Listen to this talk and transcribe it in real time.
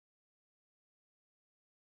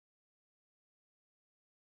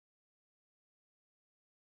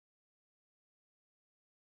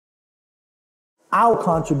Our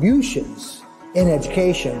contributions in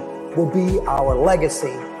education will be our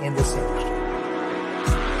legacy in this industry.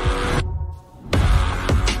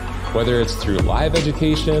 Whether it's through live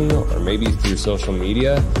education or maybe through social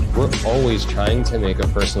media, we're always trying to make a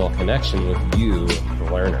personal connection with you, the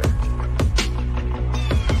learner.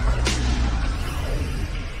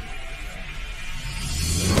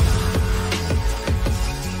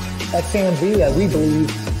 At Sanvia, we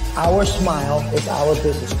believe our smile is our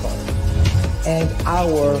business card and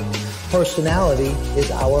our personality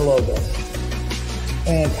is our logo.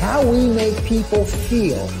 And how we make people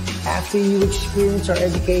feel after you experience our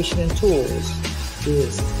education and tools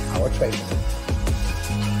is our trademark.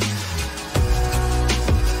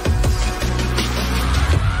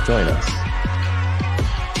 Join us.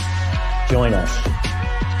 Join us.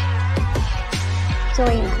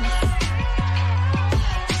 Join us.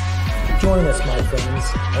 Join us, my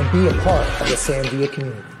friends, and be a part of the Sanvia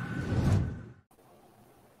community.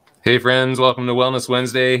 Hey friends, welcome to Wellness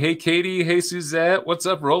Wednesday. Hey Katie, hey Suzette, what's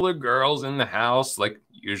up roller girls in the house like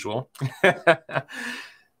usual?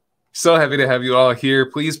 So happy to have you all here.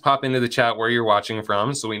 Please pop into the chat where you're watching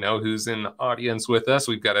from so we know who's in the audience with us.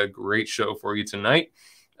 We've got a great show for you tonight.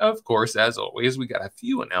 Of course, as always, we got a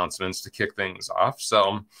few announcements to kick things off.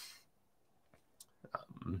 So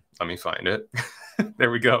let me find it.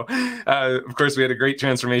 There we go. Of course, we had a great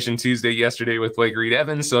Transformation Tuesday yesterday with Blake Reed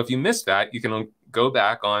Evans. So if you missed that, you can go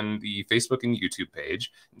back on the Facebook and YouTube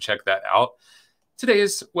page and check that out. Today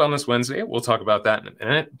is Wellness Wednesday. We'll talk about that in a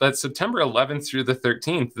minute. But September 11th through the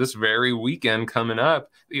 13th, this very weekend coming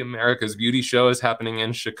up, the America's Beauty Show is happening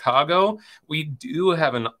in Chicago. We do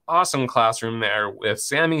have an awesome classroom there with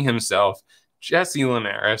Sammy himself, Jesse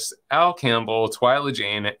Linares, Al Campbell, Twyla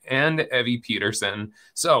Jane, and Evie Peterson.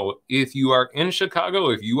 So if you are in Chicago,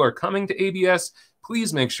 if you are coming to ABS,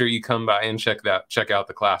 please make sure you come by and check out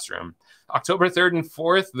the classroom. October 3rd and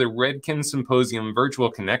 4th, the Redkin Symposium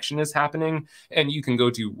Virtual Connection is happening, and you can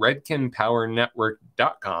go to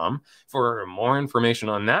redkinpowernetwork.com for more information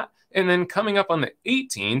on that. And then coming up on the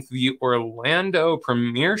 18th, the Orlando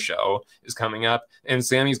Premiere Show is coming up, and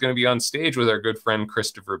Sammy's going to be on stage with our good friend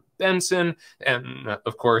Christopher Benson. And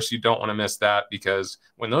of course, you don't want to miss that because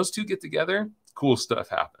when those two get together, cool stuff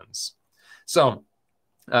happens. So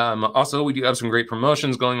also, we do have some great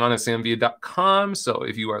promotions going on at samvia.com. So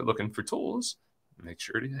if you are looking for tools, make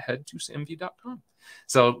sure to head to samvia.com.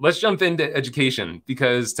 So let's jump into education,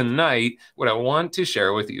 because tonight, what I want to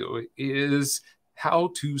share with you is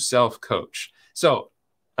how to self-coach. So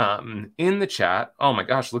in the chat, oh my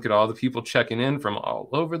gosh, look at all the people checking in from all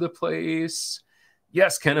over the place.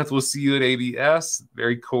 Yes, Kenneth, we'll see you at ABS.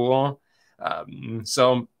 Very cool.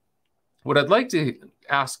 So what I'd like to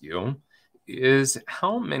ask you is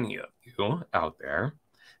how many of you out there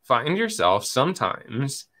find yourself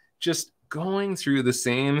sometimes just going through the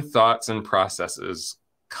same thoughts and processes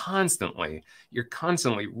constantly. You're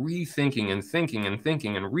constantly rethinking and thinking and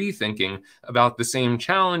thinking and rethinking about the same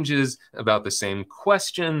challenges, about the same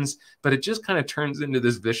questions, but it just kind of turns into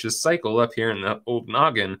this vicious cycle up here in the old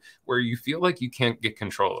noggin where you feel like you can't get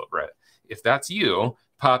control over it. If that's you,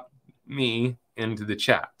 pop me into the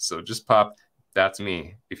chat. So just pop, that's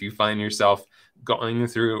me. If you find yourself going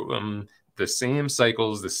through the same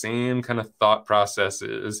cycles, the same kind of thought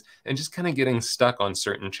processes, and just kind of getting stuck on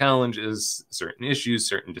certain challenges, certain issues,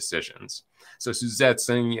 certain decisions. So Suzette's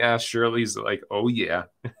saying, yeah, Shirley's like, oh yeah,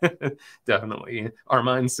 definitely.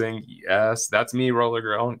 Armand's saying, yes, that's me, roller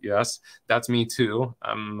girl. Yes, that's me too.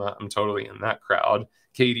 I'm totally in that crowd.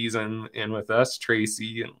 Katie's in with us,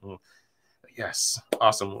 Tracy, and yes,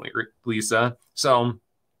 awesome, Lisa. So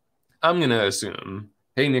I'm going to assume,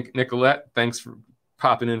 hey, Nicolette, thanks for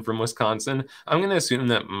popping in from Wisconsin. I'm going to assume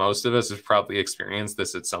that most of us have probably experienced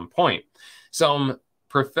this at some point. Some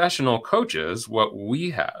professional coaches, what we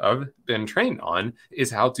have been trained on is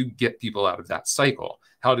how to get people out of that cycle,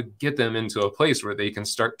 how to get them into a place where they can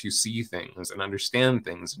start to see things and understand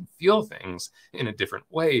things and feel things in a different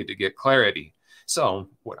way to get clarity. So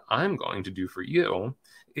what I'm going to do for you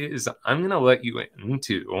is I'm going to let you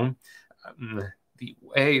into the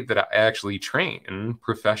way that I actually train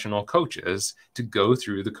professional coaches to go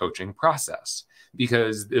through the coaching process.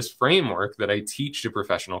 Because this framework that I teach to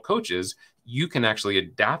professional coaches, you can actually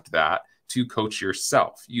adapt that to coach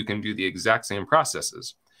yourself. You can do the exact same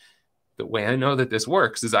processes. The way I know that this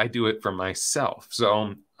works is I do it for myself.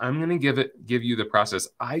 So I'm going to give you the process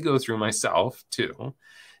I go through myself too,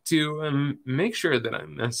 to make sure that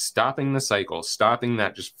I'm stopping the cycle, stopping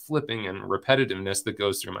that just flipping and repetitiveness that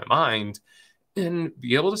goes through my mind, and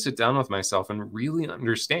be able to sit down with myself and really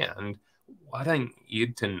understand what I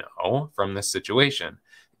need to know from this situation.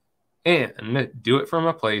 And do it from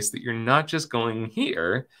a place that you're not just going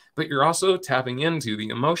here, but you're also tapping into the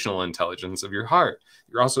emotional intelligence of your heart.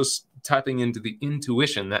 You're also tapping into the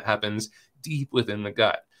intuition that happens deep within the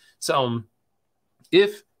gut. So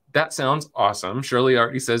if that sounds awesome, Shirley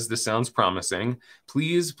already says this sounds promising,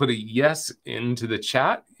 please put a yes into the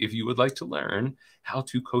chat if you would like to learn how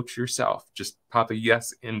to coach yourself. Just pop a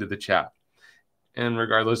yes into the chat. And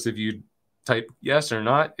regardless if you type yes or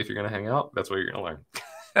not, if you're going to hang out, that's what you're going to learn.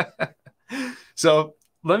 So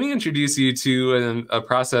let me introduce you to a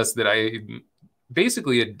process that I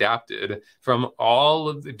basically adapted from all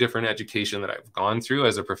of the different education that I've gone through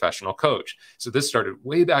as a professional coach. So this started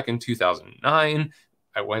way back in 2009.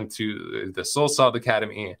 I went to the Soul Solve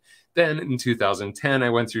Academy. Then in 2010, I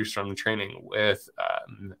went through some training with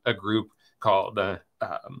a group called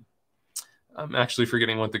I'm actually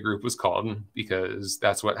forgetting what the group was called because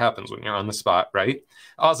that's what happens when you're on the spot, right?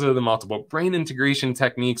 Also the multiple brain integration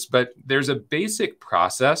techniques, but there's a basic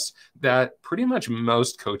process that pretty much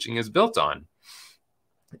most coaching is built on.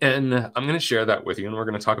 And I'm going to share that with you, and we're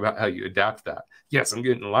going to talk about how you adapt that. Yes, I'm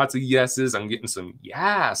getting lots of yeses. I'm getting some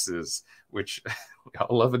yeses, which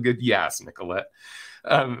I love a good yes, Nicolette.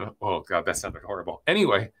 Oh, God, that sounded horrible.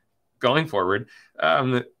 Anyway, going forward.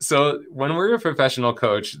 So when we're a professional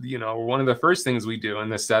coach, one of the first things we do in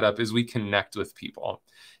this setup is we connect with people.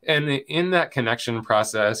 And in that connection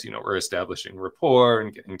process, we're establishing rapport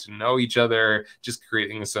and getting to know each other, just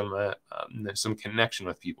creating some connection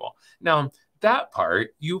with people. Now, that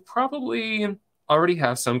part, you probably already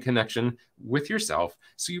have some connection with yourself.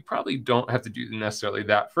 So you probably don't have to do necessarily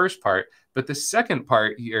that first part. But the second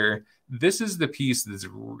part here, this is the piece that's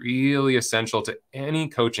really essential to any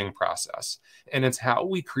coaching process, and it's how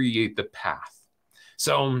we create the path.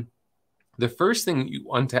 So the first thing you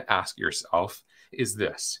want to ask yourself is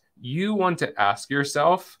this. You want to ask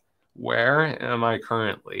yourself, where am I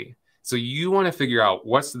currently? So you want to figure out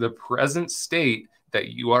what's the present state that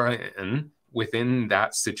you are in within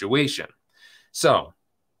that situation. So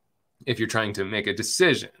if you're trying to make a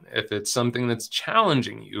decision, if it's something that's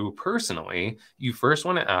challenging you personally, you first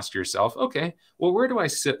want to ask yourself, okay, well, where do I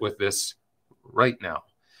sit with this right now?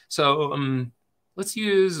 So let's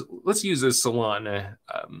use a salon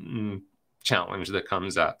challenge that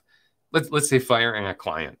comes up. Let's say firing a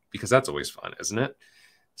client, because that's always fun, isn't it?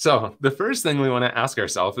 So the first thing we want to ask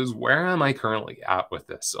ourselves is, where am I currently at with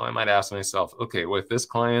this? So I might ask myself, okay, with this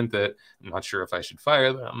client that I'm not sure if I should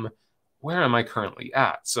fire them, where am I currently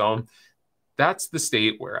at? So that's the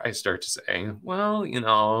state where I start to say, well,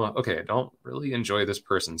 okay, I don't really enjoy this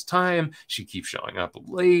person's time. She keeps showing up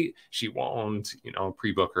late. She won't,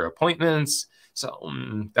 pre-book her appointments. So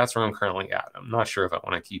that's where I'm currently at. I'm not sure if I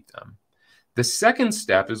want to keep them. The second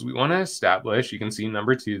step is we want to establish, you can see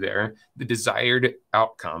number 2 there, the desired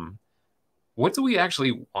outcome. What do we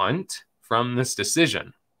actually want from this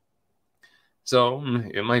decision? So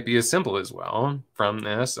it might be as simple as, well, from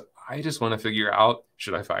this, I just want to figure out,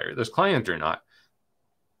 should I fire this client or not?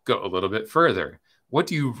 Go a little bit further. What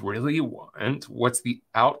do you really want? What's the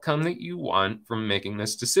outcome that you want from making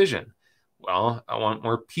this decision? Well, I want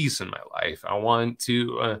more peace in my life. I want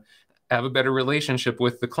to have a better relationship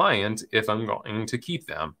with the client if I'm going to keep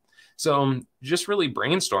them. So just really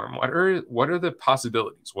brainstorm. What are the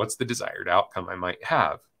possibilities? What's the desired outcome I might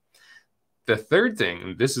have? The third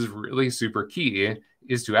thing, this is really super key,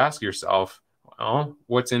 is to ask yourself, well,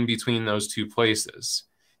 what's in between those two places?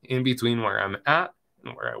 In between where I'm at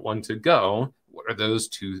and where I want to go, what are those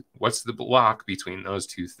two? What's the block between those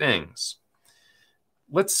two things?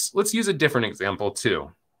 Let's use a different example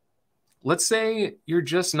too. Let's say you're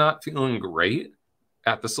just not feeling great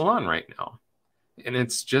at the salon right now. And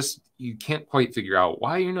it's just, you can't quite figure out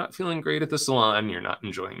why you're not feeling great at the salon. You're not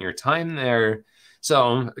enjoying your time there.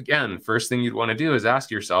 So again, first thing you'd want to do is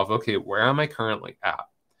ask yourself, okay, where am I currently at?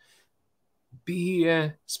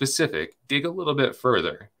 Be specific, dig a little bit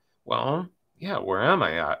further. Well, yeah, where am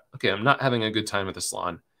I at? Okay, I'm not having a good time at the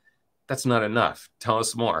salon. That's not enough. Tell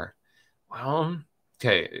us more. Well,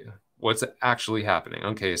 okay, what's actually happening?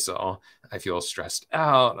 Okay, so I feel stressed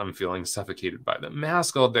out. I'm feeling suffocated by the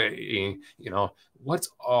mask all day.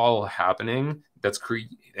 What's all happening that's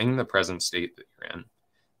creating the present state that you're in?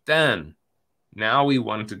 Then, now we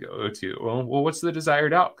want to go to, well, what's the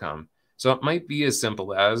desired outcome? So it might be as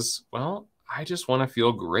simple as, well, I just want to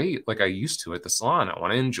feel great like I used to at the salon. I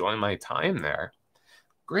want to enjoy my time there.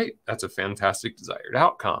 Great. That's a fantastic desired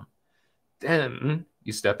outcome. Then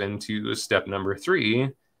you step into step number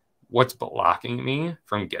 3. What's blocking me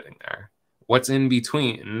from getting there? What's in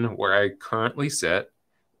between where I currently sit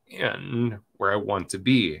and where I want to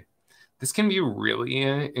be? This can be really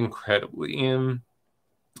incredibly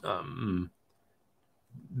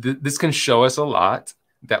this can show us a lot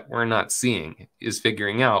that we're not seeing, is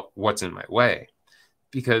figuring out what's in my way.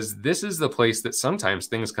 Because this is the place that sometimes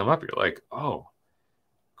things come up. You're like, oh,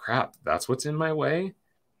 crap, that's what's in my way?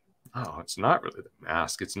 Oh, it's not really the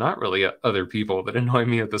mask. It's not really other people that annoy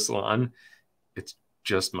me at the salon. It's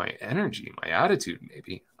just my energy, my attitude,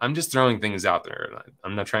 maybe. I'm just throwing things out there.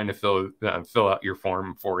 I'm not trying to fill out your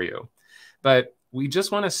form for you. But we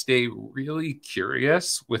just want to stay really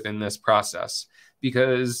curious within this process,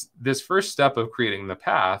 because this first step of creating the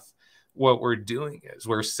path, what we're doing is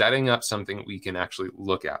we're setting up something we can actually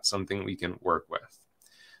look at, something we can work with.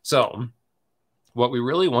 So what we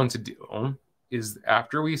really want to do is,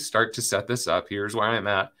 after we start to set this up, here's where I'm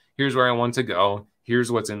at, here's where I want to go,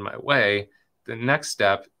 here's what's in my way. The next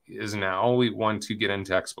step is now we want to get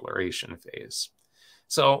into exploration phase.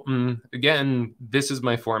 So again, this is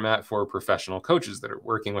my format for professional coaches that are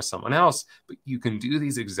working with someone else, but you can do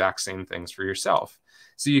these exact same things for yourself.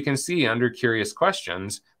 So you can see under curious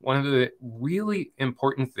questions, one of the really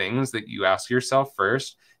important things that you ask yourself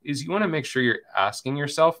first is you want to make sure you're asking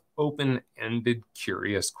yourself open-ended,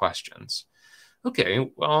 curious questions.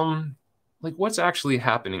 Okay, well, like, what's actually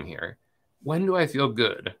happening here? When do I feel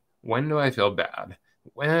good? When do I feel bad?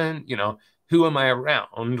 When, who am I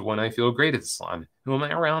around when I feel great at the salon? Who am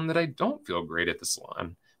I around that I don't feel great at the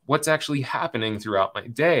salon? What's actually happening throughout my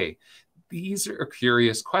day? These are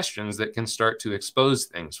curious questions that can start to expose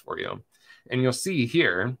things for you. And you'll see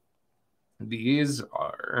here, these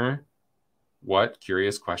are what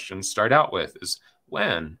curious questions start out with: is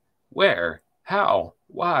when, where, how,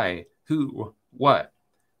 why, who, what.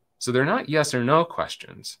 So they're not yes or no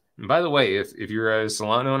questions. And by the way, if you're a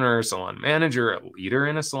salon owner, a salon manager, a leader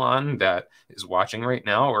in a salon that is watching right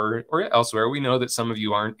now, or elsewhere, we know that some of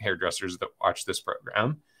you aren't hairdressers that watch this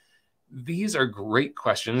program. These are great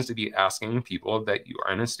questions to be asking people that you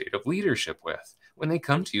are in a state of leadership with. When they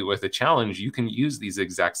come to you with a challenge, you can use these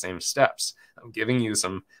exact same steps. I'm giving you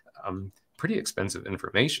some pretty expensive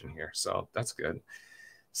information here, so that's good.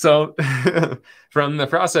 So from the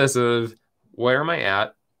process of where am I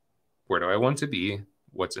at, where do I want to be,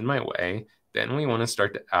 what's in my way, then we want to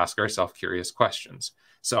start to ask ourselves curious questions.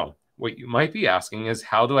 So what you might be asking is,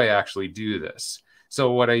 how do I actually do this?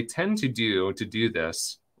 So what I tend to do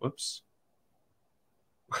this, whoops,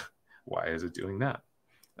 why is it doing that?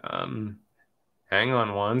 Hang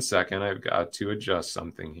on one second, I've got to adjust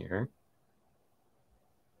something here.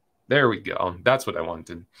 There we go, that's what I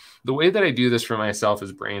wanted. The way that I do this for myself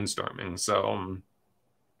is brainstorming. So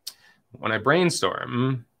when I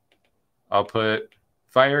brainstorm, I'll put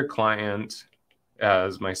fire client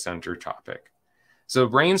as my center topic. So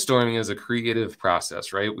brainstorming is a creative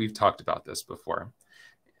process, right? We've talked about this before.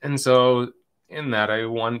 And so in that, I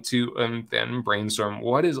want to then brainstorm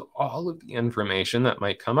what is all of the information that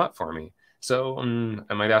might come up for me. So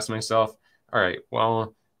I might ask myself, all right,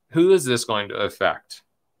 well, who is this going to affect?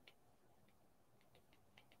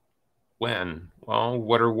 When? Well,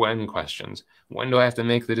 what are when questions? When do I have to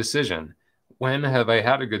make the decision? When have I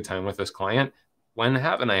had a good time with this client? When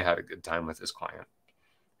haven't I had a good time with this client?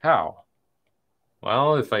 How?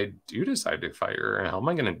 Well, if I do decide to fire her, how am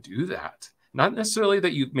I going to do that? Not necessarily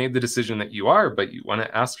that you've made the decision that you are, but you want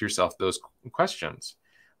to ask yourself those questions.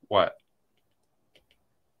 What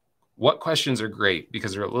questions are great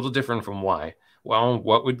because they're a little different from why? Well,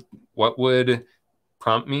 what would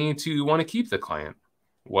prompt me to want to keep the client?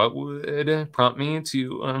 What would prompt me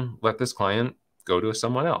to let this client go to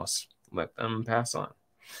someone else? Let them pass on.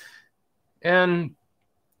 And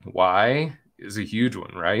why is a huge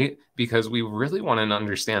one, right? Because we really want to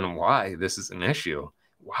understand why this is an issue.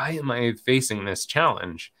 Why am I facing this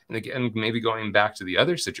challenge? And again, maybe going back to the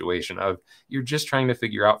other situation of you're just trying to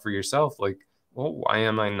figure out for yourself, like, well, why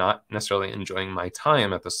am I not necessarily enjoying my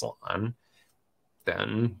time at the salon?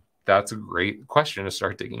 Then that's a great question to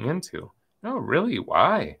start digging into. No, really,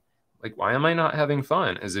 why? Like, why am I not having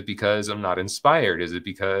fun? Is it because I'm not inspired? Is it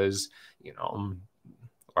because,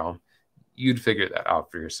 well, you'd figure that out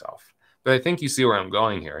for yourself. But I think you see where I'm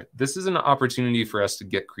going here. This is an opportunity for us to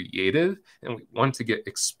get creative, and we want to get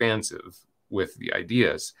expansive with the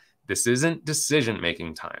ideas. This isn't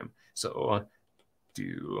decision-making time. So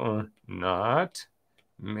do not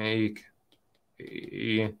make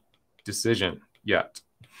a decision yet.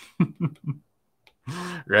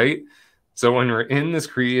 Right? So when we're in this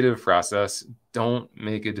creative process, don't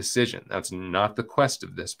make a decision. That's not the quest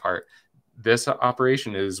of this part. This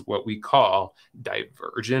operation is what we call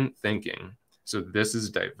divergent thinking. So this is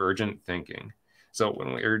divergent thinking. So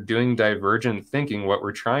when we're doing divergent thinking, what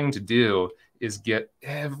we're trying to do is get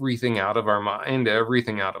everything out of our mind,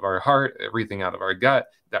 everything out of our heart, everything out of our gut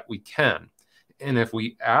that we can. And if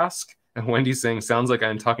we ask And Wendy's saying, sounds like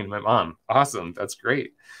I'm talking to my mom. Awesome. That's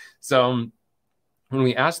great. So when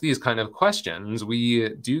we ask these kind of questions, we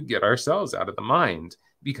do get ourselves out of the mind,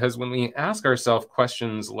 because when we ask ourselves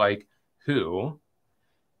questions like who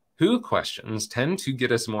questions tend to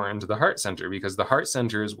get us more into the heart center, because the heart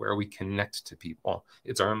center is where we connect to people.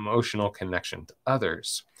 It's our emotional connection to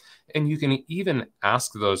others. And you can even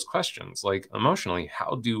ask those questions like emotionally,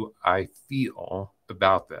 how do I feel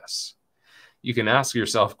about this? You can ask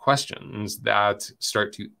yourself questions that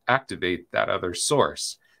start to activate that other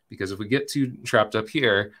source. Because if we get too trapped up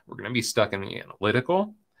here, we're going to be stuck in the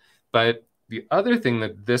analytical. But the other thing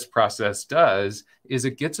that this process does is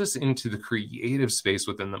it gets us into the creative space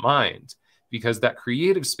within the mind, because that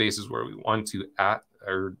creative space is where we want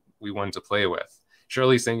to play with.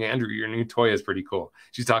 Shirley's saying, Andrew, your new toy is pretty cool.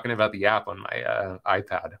 She's talking about the app on my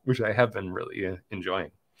iPad, which I have been really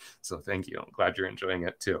enjoying. So thank you. I'm glad you're enjoying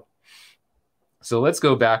it too. So let's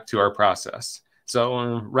go back to our process.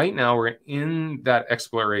 So right now we're in that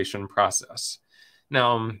exploration process.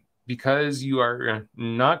 Now, because you are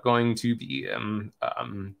not going to be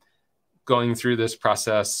going through this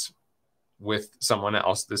process with someone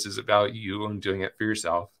else, this is about you and doing it for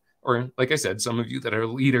yourself. Or like I said, some of you that are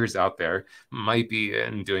leaders out there might be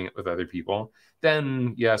doing it with other people.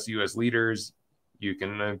 Then yes, you as leaders, you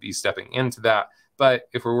can be stepping into that. But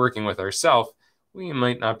if we're working with ourselves, we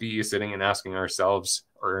might not be sitting and asking ourselves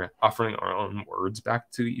or offering our own words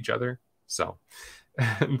back to each other. So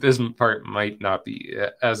this part might not be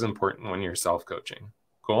as important when you're self-coaching.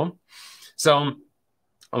 Cool. So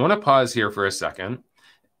I want to pause here for a second,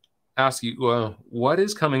 ask you, what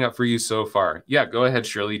is coming up for you so far? Yeah, go ahead,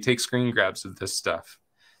 Shirley. Take screen grabs of this stuff.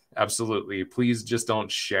 Absolutely. Please just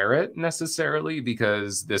don't share it necessarily,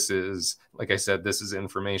 because this is, like I said, this is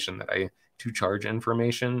information that I to charge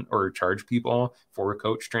information or charge people for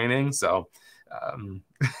coach training. So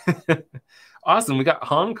awesome. We got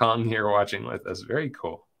Hong Kong here watching with us. Very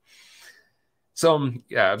cool. So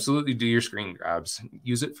yeah, absolutely do your screen grabs.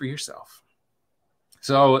 Use it for yourself.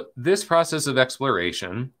 So this process of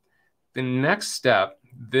exploration, the next step,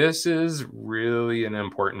 this is really an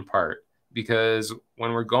important part, because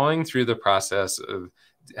when we're going through the process of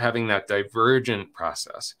having that divergent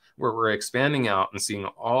process where we're expanding out and seeing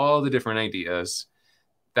all the different ideas,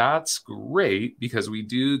 that's great because we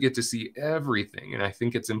do get to see everything. And I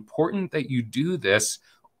think it's important that you do this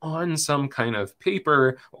on some kind of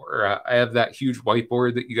paper, or I have that huge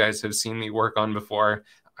whiteboard that you guys have seen me work on before.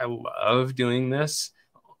 I love doing this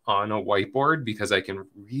on a whiteboard because I can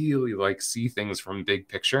really like see things from big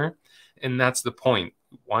picture. And that's the point.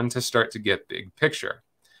 We want to start to get big picture.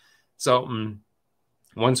 So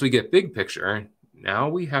once we get big picture, now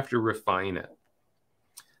we have to refine it.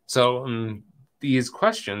 So these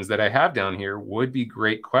questions that I have down here would be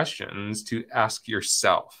great questions to ask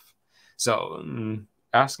yourself. So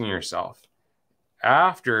asking yourself,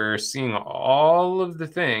 after seeing all of the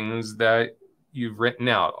things that you've written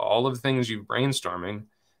out, all of the things you've brainstorming,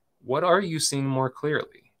 what are you seeing more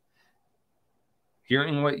clearly?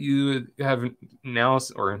 Hearing what you have now,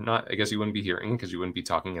 or not, I guess you wouldn't be hearing because you wouldn't be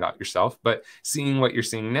talking it out yourself, but seeing what you're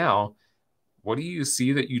seeing now, what do you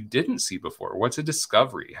see that you didn't see before? What's a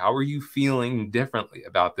discovery? How are you feeling differently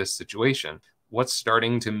about this situation? What's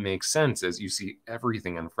starting to make sense as you see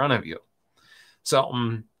everything in front of you?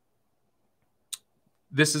 So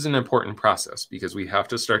this is an important process because we have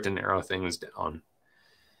to start to narrow things down.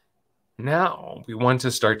 Now we want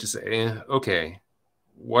to start to say, okay,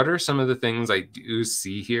 what are some of the things I do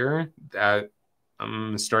see here that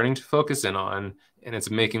I'm starting to focus in on and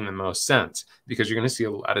it's making the most sense? Because you're going to see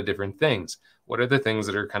a lot of different things. What are the things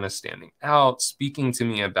that are kind of standing out, speaking to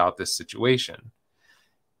me about this situation?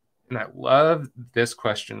 And I love this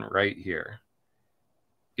question right here.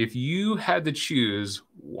 If you had to choose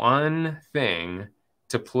one thing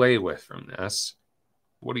to play with from this,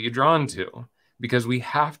 what are you drawn to? Because we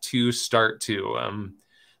have to start to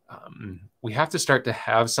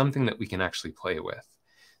have something that we can actually play with.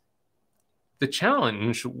 The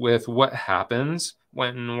challenge with what happens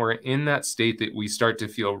when we're in that state that we start to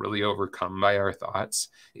feel really overcome by our thoughts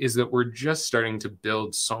is that we're just starting to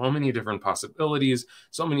build so many different possibilities,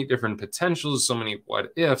 so many different potentials, so many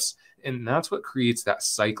what ifs, and that's what creates that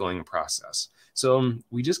cycling process. So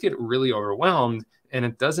we just get really overwhelmed and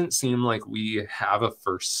it doesn't seem like we have a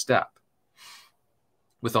first step.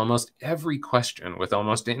 With almost every question, with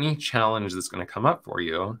almost any challenge that's going to come up for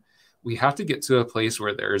you, we have to get to a place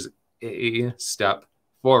where there's a step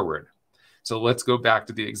forward. So let's go back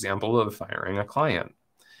to the example of firing a client.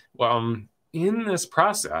 Well, in this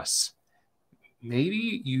process,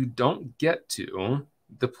 maybe you don't get to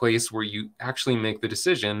the place where you actually make the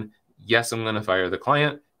decision, Yes, I'm going to fire the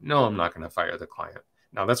client. No, I'm not going to fire the client.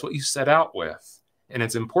 Now, that's what you set out with. And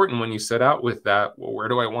it's important when you set out with that, well, where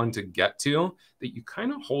do I want to get to, that you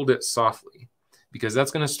kind of hold it softly, because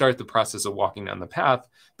that's going to start the process of walking down the path,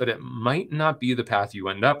 but it might not be the path you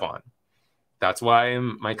end up on. That's why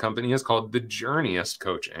my company is called the Journeyist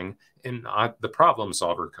Coaching and not the Problem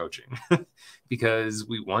Solver Coaching, because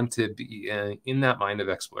we want to be in that mind of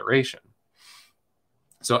exploration.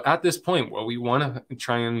 So at this point, what we want to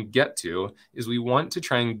try and get to is we want to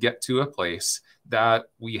try and get to a place that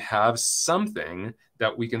we have something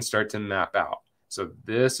that we can start to map out. So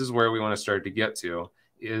this is where we want to start to get to,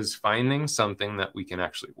 is finding something that we can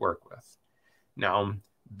actually work with. Now,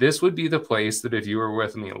 this would be the place that if you were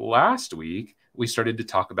with me last week, we started to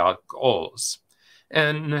talk about goals.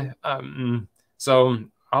 And so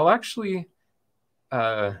I'll actually...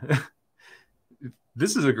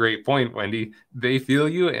 This is a great point, Wendy. They feel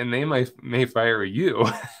you and they may fire you.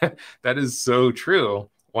 That is so true.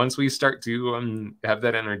 Once we start to have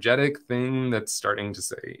that energetic thing that's starting to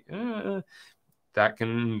say, that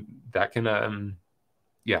can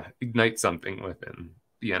ignite something within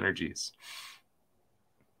the energies.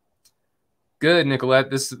 Good, Nicolette.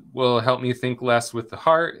 This will help me think less with the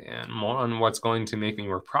heart and more on what's going to make me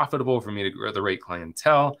more profitable for me to grow the right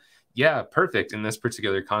clientele. Yeah, perfect in this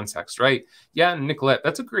particular context, right? Yeah, Nicolette,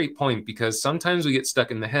 that's a great point, because sometimes we get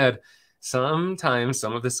stuck in the head. Sometimes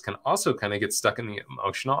some of this can also kind of get stuck in the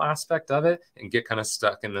emotional aspect of it and get kind of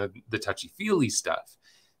stuck in the touchy-feely stuff.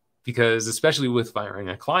 Because especially with firing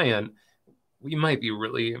a client, we might be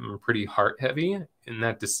really pretty heart-heavy in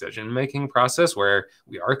that decision-making process where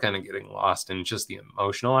we are kind of getting lost in just the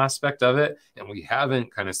emotional aspect of it, and we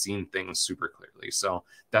haven't kind of seen things super clearly. So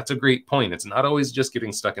that's a great point. It's not always just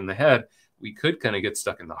getting stuck in the head. We could kind of get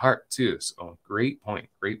stuck in the heart too. So great point,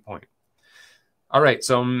 great point. All right,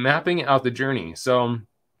 so mapping out the journey. So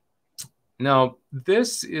now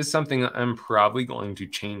this is something that I'm probably going to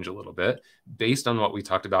change a little bit based on what we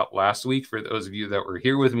talked about last week. For those of you that were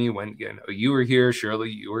here with me, when you were here, Shirley,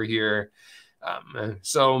 you were here.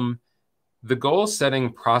 So the goal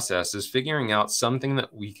setting process is figuring out something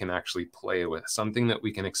that we can actually play with, something that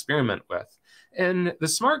we can experiment with. And the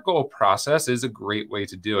SMART goal process is a great way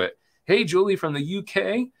to do it. Hey, Julie from the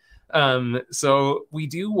UK. So we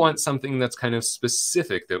do want something that's kind of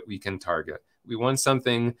specific that we can target. We want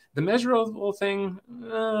something, the measurable thing,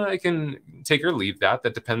 I can take or leave that.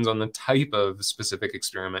 That depends on the type of specific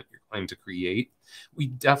experiment you're going to create. We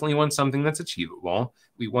definitely want something that's achievable.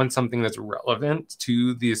 We want something that's relevant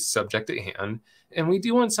to the subject at hand. And we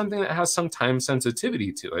do want something that has some time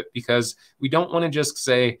sensitivity to it, because we don't want to just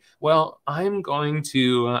say, well, I'm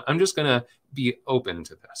just going to be open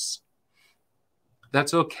to this.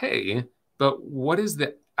 That's okay. But what is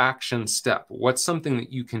the action step? What's something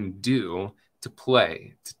that you can do to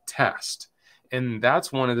play, to test? And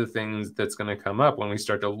that's one of the things that's going to come up when we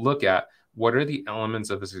start to look at what are the elements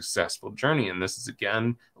of a successful journey. And this is,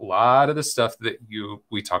 again, a lot of the stuff that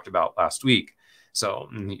we talked about last week. So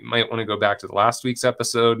you might want to go back to the last week's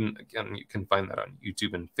episode. And again, you can find that on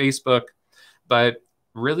YouTube and Facebook. But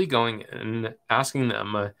really going and asking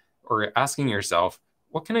them, or asking yourself,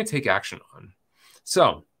 what can I take action on?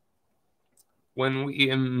 So when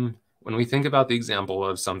we think about the example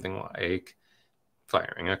of something like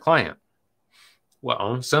firing a client,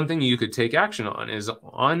 well, something you could take action on is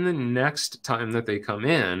on the next time that they come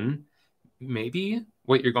in, maybe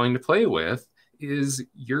what you're going to play with is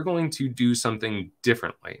you're going to do something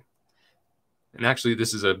differently. And actually,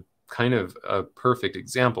 this is a kind of a perfect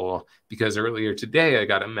example, because earlier today, I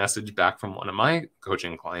got a message back from one of my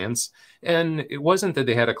coaching clients, and it wasn't that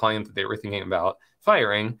they had a client that they were thinking about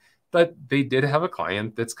firing, but they did have a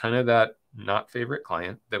client that's kind of that not favorite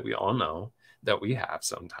client that we all know that we have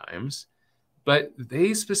sometimes. But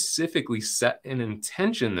they specifically set an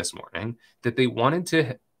intention this morning that they wanted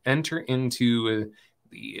to enter into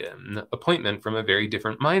the appointment from a very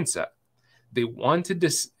different mindset. They wanted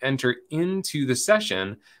to enter into the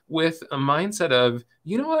session with a mindset of,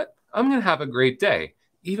 you know what, I'm going to have a great day.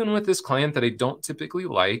 Even with this client that I don't typically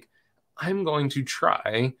like, I'm going to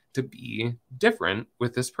try to be different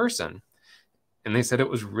with this person. And they said it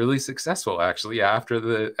was really successful, actually. After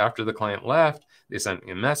the client left, they sent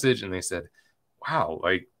me a message and they said, wow,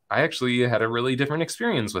 like I actually had a really different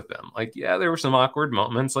experience with them. Like, yeah, there were some awkward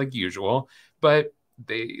moments like usual, but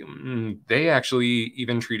they actually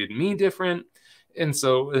even treated me different. And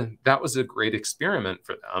so that was a great experiment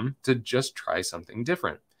for them to just try something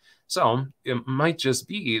different. So it might just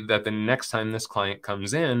be that the next time this client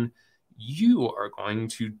comes in, you are going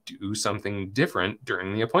to do something different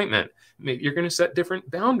during the appointment. Maybe you're going to set different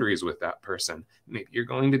boundaries with that person. Maybe you're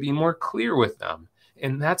going to be more clear with them.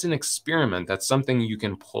 And that's an experiment. That's something you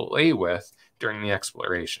can play with during the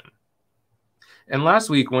exploration. And last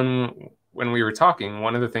week, when we were talking,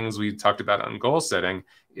 one of the things we talked about on goal setting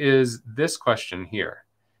is this question here.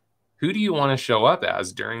 Who do you want to show up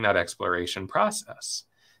as during that exploration process?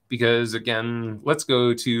 Because again, let's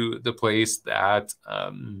go to the place that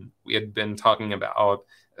we had been talking about,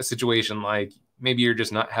 a situation like maybe you're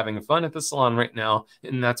just not having fun at the salon right now,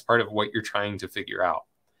 and that's part of what you're trying to figure out.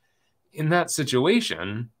 In that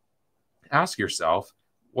situation, ask yourself,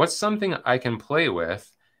 what's something I can play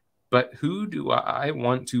with, but who do I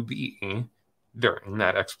want to be during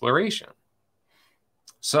that exploration?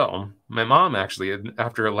 So my mom actually,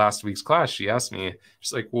 after last week's class, she asked me,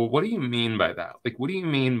 she's like, well, what do you mean by that? Like, what do you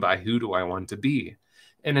mean by who do I want to be?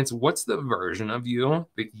 And it's what's the version of you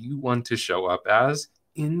that you want to show up as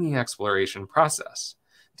in the exploration process?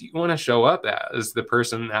 Do you want to show up as the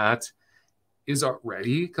person that is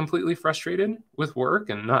already completely frustrated with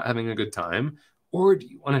work and not having a good time? Or do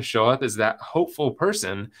you want to show up as that hopeful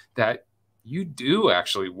person that you do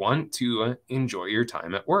actually want to enjoy your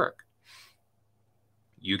time at work?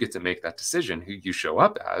 You get to make that decision who you show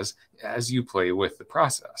up as you play with the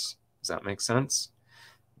process. Does that make sense?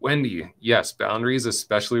 Wendy, yes, boundaries,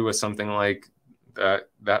 especially with something like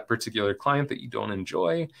that particular client that you don't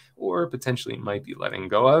enjoy or potentially might be letting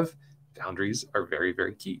go of. Boundaries are very,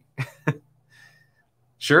 very key.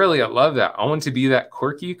 Shirley, I love that. I want to be that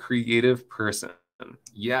quirky, creative person.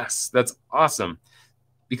 Yes, that's awesome.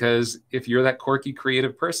 Because if you're that quirky,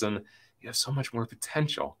 creative person, you have so much more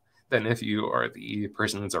potential than if you are the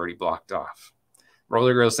person that's already blocked off.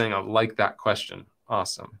 Roller Girl saying, I like that question.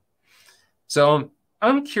 Awesome. So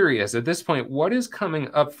I'm curious at this point, what is coming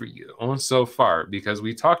up for you so far? Because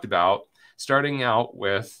we talked about starting out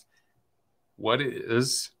with what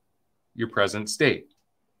is your present state?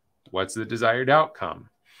 What's the desired outcome?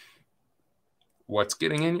 What's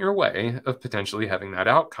getting in your way of potentially having that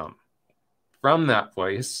outcome? From that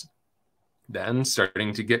place, then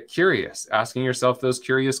starting to get curious, asking yourself those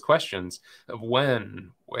curious questions of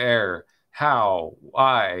when, where, how,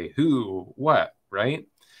 why, who, what, right?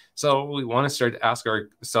 So we want to start to ask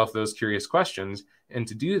ourselves those curious questions. And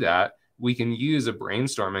to do that, we can use a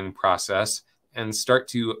brainstorming process and start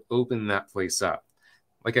to open that place up.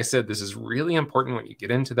 Like I said, this is really important when you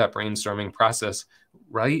get into that brainstorming process.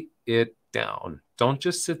 Write it down. Don't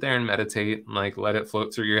just sit there and meditate and like let it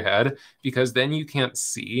float through your head, because then you can't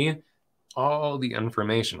see all the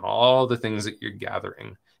information, all the things that you're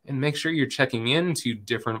gathering. And make sure you're checking into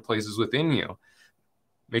different places within you.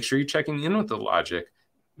 Make sure you're checking in with the logic.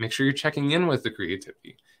 Make sure you're checking in with the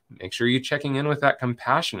creativity. Make sure you're checking in with that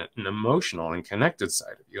compassionate and emotional and connected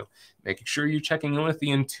side of you. Making sure you're checking in with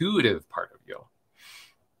the intuitive part of you.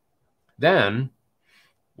 Then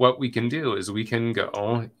what we can do is we can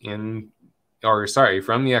go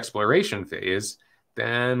from the exploration phase,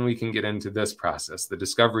 then we can get into this process, the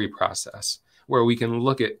discovery process, where we can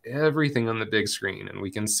look at everything on the big screen and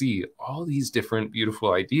we can see all these different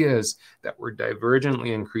beautiful ideas that were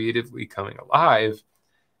divergently and creatively coming alive.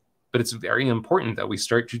 But it's very important that we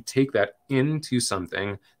start to take that into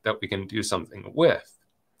something that we can do something with.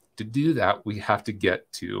 To do that, we have to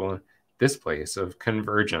get to this place of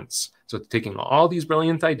convergence. So taking all these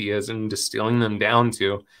brilliant ideas and distilling them down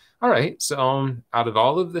to, all right, so out of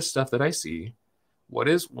all of this stuff that I see, what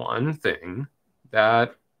is one thing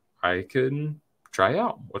that I could try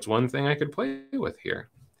out? What's one thing I could play with here?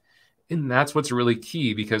 And that's what's really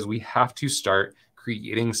key, because we have to start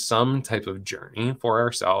creating some type of journey for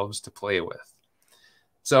ourselves to play with.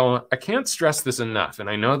 So I can't stress this enough. And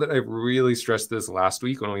I know that I really stressed this last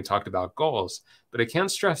week when we talked about goals, but I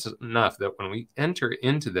can't stress enough that when we enter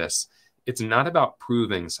into this, it's not about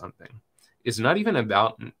proving something. It's not even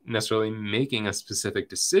about necessarily making a specific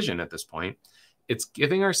decision at this point. It's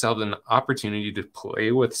giving ourselves an opportunity to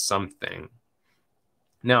play with something.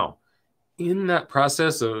 Now, in that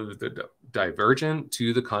process of the divergent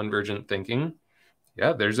to the convergent thinking,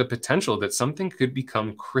 yeah, there's a potential that something could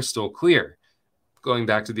become crystal clear. Going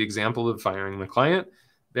back to the example of firing the client,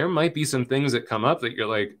 there might be some things that come up that you're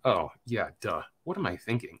like, oh, yeah, duh. What am I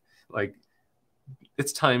thinking? Like,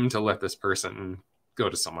 it's time to let this person go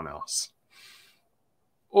to someone else.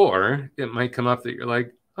 Or it might come up that you're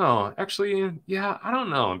like, oh, actually, yeah, I don't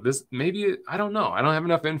know. I don't know. I don't have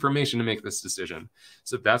enough information to make this decision.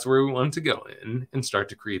 So that's where we want to go in and start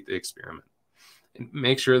to create the experiment. And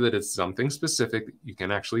make sure that it's something specific that you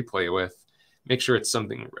can actually play with. Make sure it's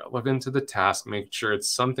something relevant to the task. Make sure it's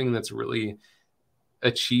something that's really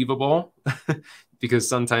achievable, because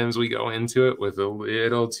sometimes we go into it with a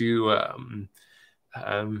little too,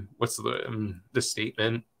 what's the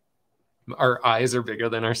statement? Our eyes are bigger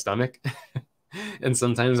than our stomach. And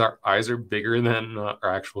sometimes our eyes are bigger than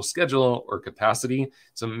our actual schedule or capacity.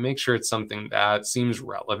 So make sure it's something that seems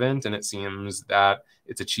relevant and it seems that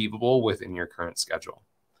it's achievable within your current schedule.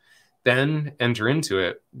 Then enter into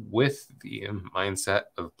it with the mindset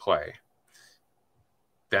of play.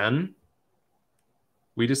 Then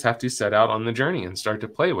we just have to set out on the journey and start to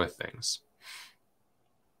play with things.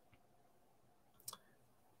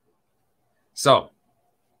 So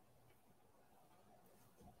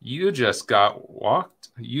you just had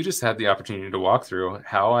the opportunity to walk through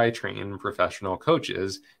how I train professional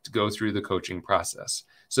coaches to go through the coaching process.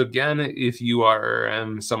 So again, if you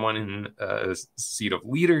are someone in a seat of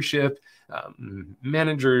leadership,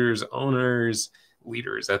 managers, owners,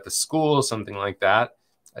 leaders at the school, something like that,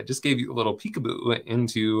 I just gave you a little peekaboo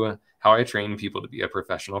into how I train people to be a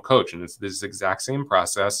professional coach. And it's this exact same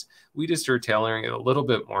process. We just are tailoring it a little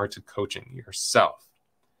bit more to coaching yourself.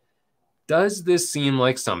 Does this seem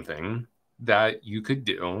like something that you could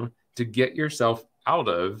do to get yourself out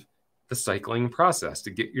of the cycling process, to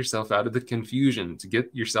get yourself out of the confusion, to get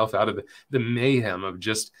yourself out of the mayhem of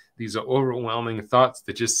just these overwhelming thoughts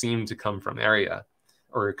that just seem to come from area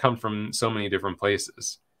or come from so many different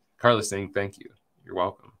places? Carla's saying, thank you. You're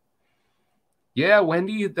welcome. Yeah,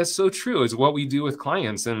 Wendy, that's so true. It's what we do with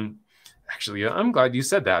clients. And actually, I'm glad you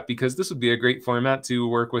said that because this would be a great format to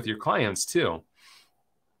work with your clients too.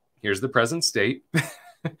 Here's the present state,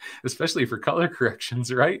 especially for color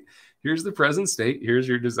corrections, right? Here's the present state. Here's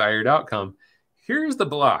your desired outcome. Here's the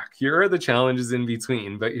block. Here are the challenges in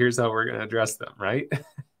between, but here's how we're going to address them, right?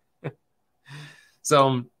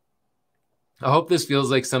 So I hope this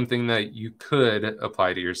feels like something that you could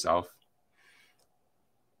apply to yourself.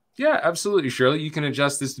 Yeah, absolutely, Shirley. You can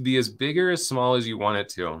adjust this to be as big or as small as you want it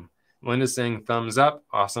to. Linda's saying thumbs up.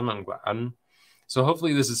 Awesome. I'm glad. So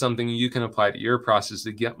hopefully this is something you can apply to your process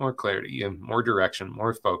to get more clarity and more direction,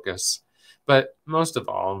 more focus. But most of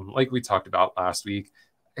all, like we talked about last week,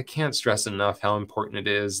 I can't stress enough how important it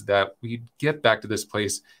is that we get back to this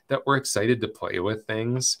place that we're excited to play with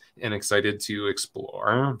things and excited to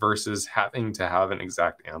explore versus having to have an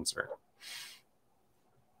exact answer.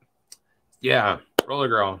 Yeah, Roller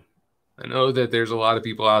Girl. I know that there's a lot of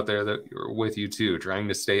people out there that are with you too, trying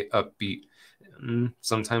to stay upbeat. And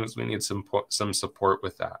sometimes we need some support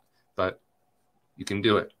with that, but you can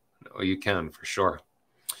do it. No, you can for sure.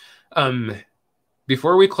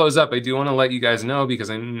 Before we close up, I do want to let you guys know, because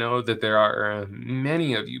I know that there are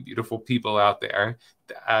many of you beautiful people out there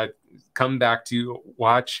that come back to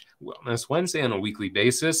watch Wellness Wednesday on a weekly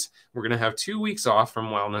basis. We're going to have 2 weeks off from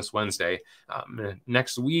Wellness Wednesday.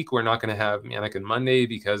 Next week, we're not going to have Mannequin Monday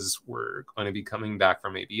because we're going to be coming back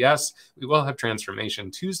from ABS. We will have Transformation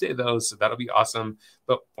Tuesday, though, so that'll be awesome.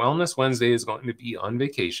 But Wellness Wednesday is going to be on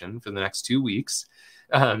vacation for the next 2 weeks.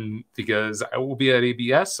 Because I will be at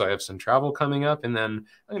ABS, so I have some travel coming up, and then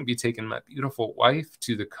I'm going to be taking my beautiful wife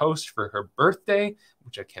to the coast for her birthday,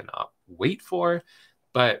 which I cannot wait for.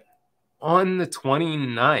 But on the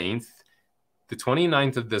 29th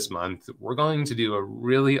of this month, we're going to do a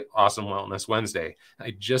really awesome Wellness Wednesday.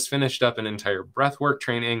 I just finished up an entire breathwork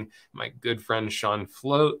training. My good friend Sean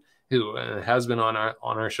Float, who has been on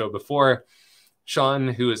our show before, Sean,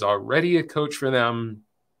 who is already a coach for them,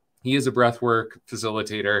 he is a breathwork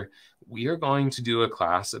facilitator. We are going to do a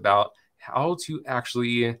class about how to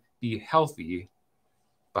actually be healthy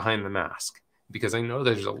behind the mask, because I know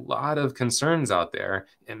there's a lot of concerns out there,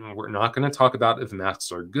 and we're not going to talk about if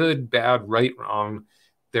masks are good, bad, right, wrong.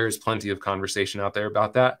 There's plenty of conversation out there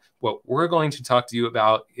about that. What we're going to talk to you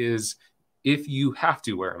about is if you have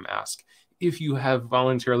to wear a mask, if you have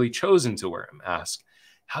voluntarily chosen to wear a mask,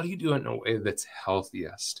 how do you do it in a way that's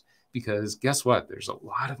healthiest? Because guess what? There's a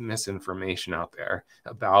lot of misinformation out there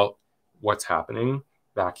about what's happening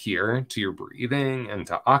back here to your breathing and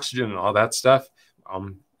to oxygen and all that stuff.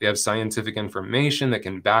 We have scientific information that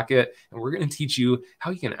can back it. And we're going to teach you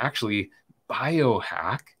how you can actually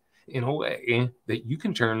biohack in a way that you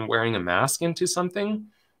can turn wearing a mask into something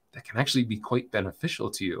that can actually be quite beneficial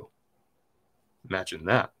to you. Imagine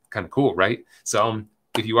that. Kind of cool, right? So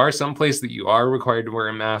if you are someplace that you are required to wear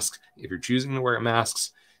a mask, if you're choosing to wear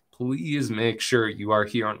masks, please make sure you are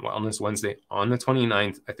here on Wellness Wednesday on the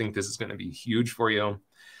 29th. I think this is going to be huge for you.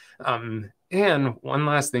 And one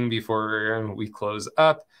last thing before we close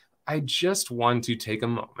up, I just want to take a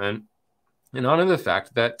moment and honor the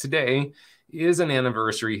fact that today is an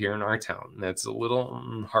anniversary here in our town. That's a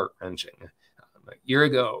little heart-wrenching. A year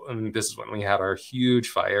ago, and this is when we had our huge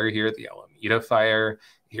fire here, the Alameda fire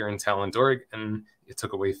here in Talent, Oregon. It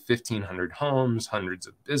took away 1,500 homes, hundreds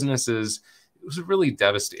of businesses. It was really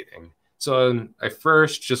devastating. So I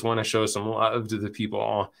first just want to show some love to the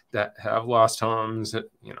people that have lost homes.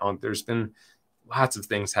 You know, there's been lots of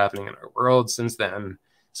things happening in our world since then.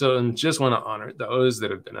 So just want to honor those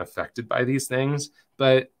that have been affected by these things.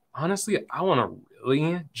 But honestly, I want to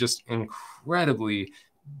really just incredibly,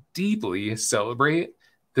 deeply celebrate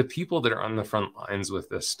the people that are on the front lines with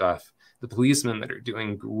this stuff. The policemen that are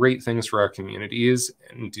doing great things for our communities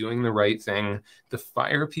and doing the right thing. The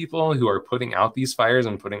fire people who are putting out these fires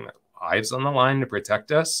and putting their lives on the line to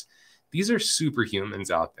protect us. These are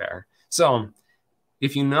superhumans out there. So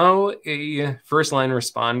if you know a first line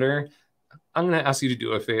responder, I'm going to ask you to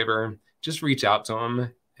do a favor. Just reach out to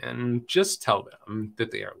them and just tell them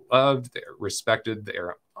that they are loved, they are respected, they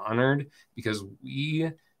are honored, because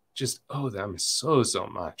we just owe them so, so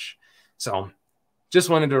much. So just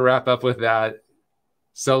wanted to wrap up with that.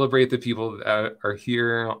 Celebrate the people that are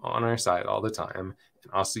here on our side all the time.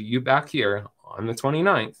 And I'll see you back here on the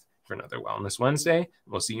 29th for another Wellness Wednesday.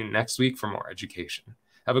 We'll see you next week for more education.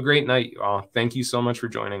 Have a great night, you all. Thank you so much for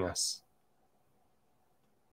joining us.